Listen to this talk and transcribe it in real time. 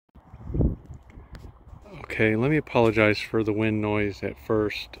Okay, let me apologize for the wind noise at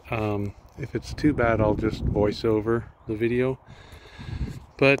first. If it's too bad, I'll just voice over the video.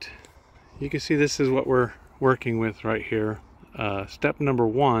 But you can see this is what we're working with right here. Step number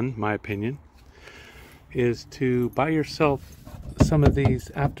one, my opinion, is to buy yourself some of these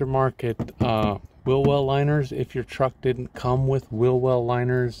aftermarket wheel well liners if your truck didn't come with wheel well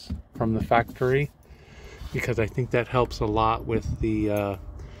liners from the factory, because I think that helps a lot with the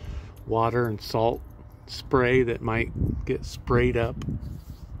water and salt spray that might get sprayed up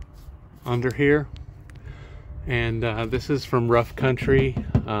under here. And this is from Rough Country.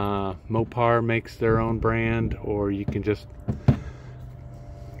 Mopar makes their own brand, or you can just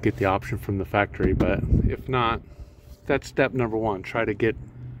get the option from the factory. But if not, that's step number one. Try to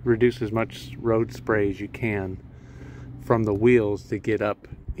reduce as much road spray as you can from the wheels to get up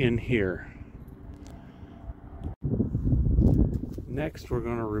in here. Next, we're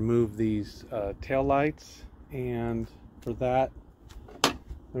going to remove these tail lights, and for that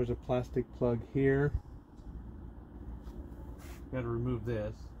there's a plastic plug here. Got to remove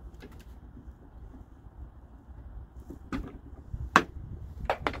this. There's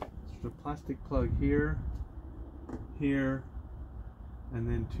a plastic plug here, here, and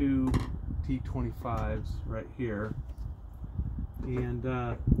then two T25s right here. And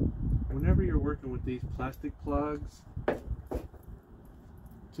whenever you're working with these plastic plugs,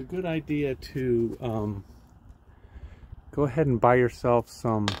 it's a good idea to go ahead and buy yourself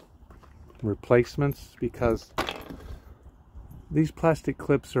some replacements, because these plastic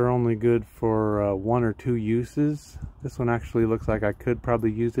clips are only good for 1 or 2 uses. This one actually looks like I could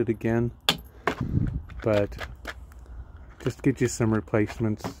probably use it again, but just get you some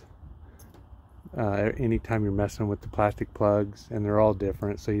replacements anytime you're messing with the plastic plugs, and they're all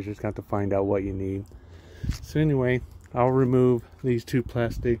different, so you just got to find out what you need. So anyway, I'll remove these 2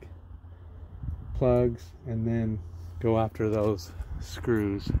 plastic plugs and then go after those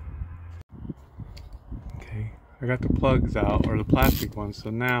screws. Okay, I got the plugs out, or the plastic ones, so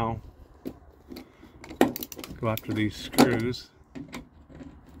now go after these screws.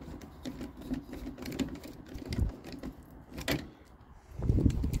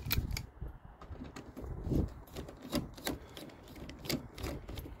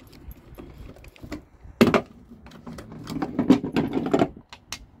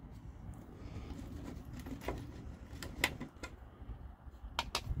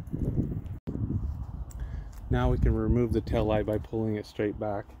 Now we can remove the tail light by pulling it straight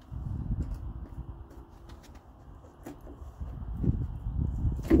back.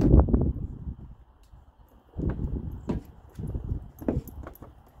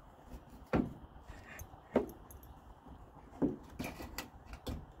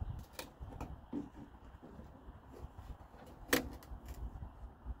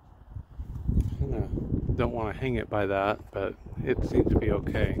 Don't want to hang it by that, but it seems to be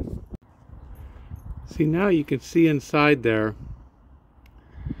okay. See, now you can see inside there,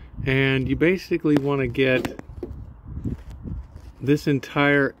 and you basically want to get this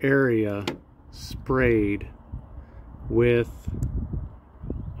entire area sprayed with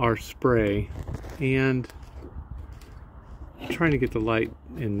our spray. And I'm trying to get the light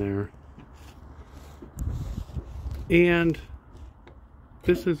in there. And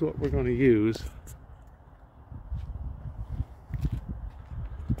this is what we're going to use.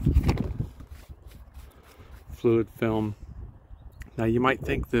 Fluid film. Now you might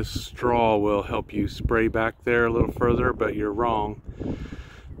think this straw will help you spray back there a little further, but you're wrong.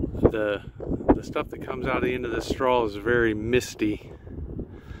 The stuff that comes out of the end of the straw is very misty.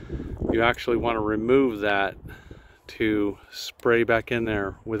 You actually want to remove that to spray back in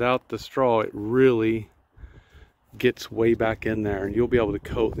there. Without the straw, it really gets way back in there, and you'll be able to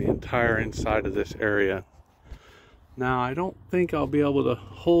coat the entire inside of this area. Now I don't think I'll be able to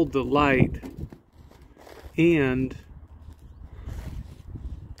hold the light and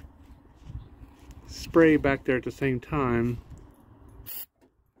spray back there at the same time.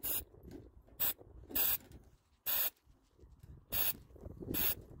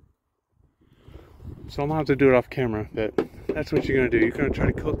 So I'm gonna have to do it off camera, but that's what you're gonna do. You're gonna try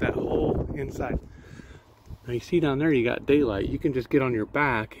to coat that whole inside. Now you see down there you got daylight. You can just get on your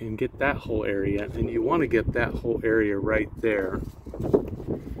back and get that whole area, and you want to get that whole area right there.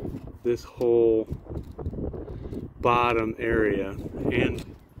 This whole bottom area, and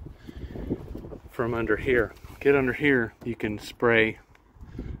from under here. Get under here, you can spray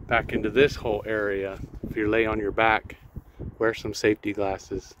back into this whole area. If you lay on your back, wear some safety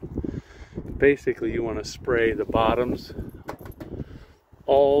glasses. Basically you want to spray the bottoms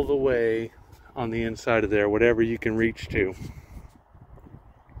all the way on the inside of there, whatever you can reach to.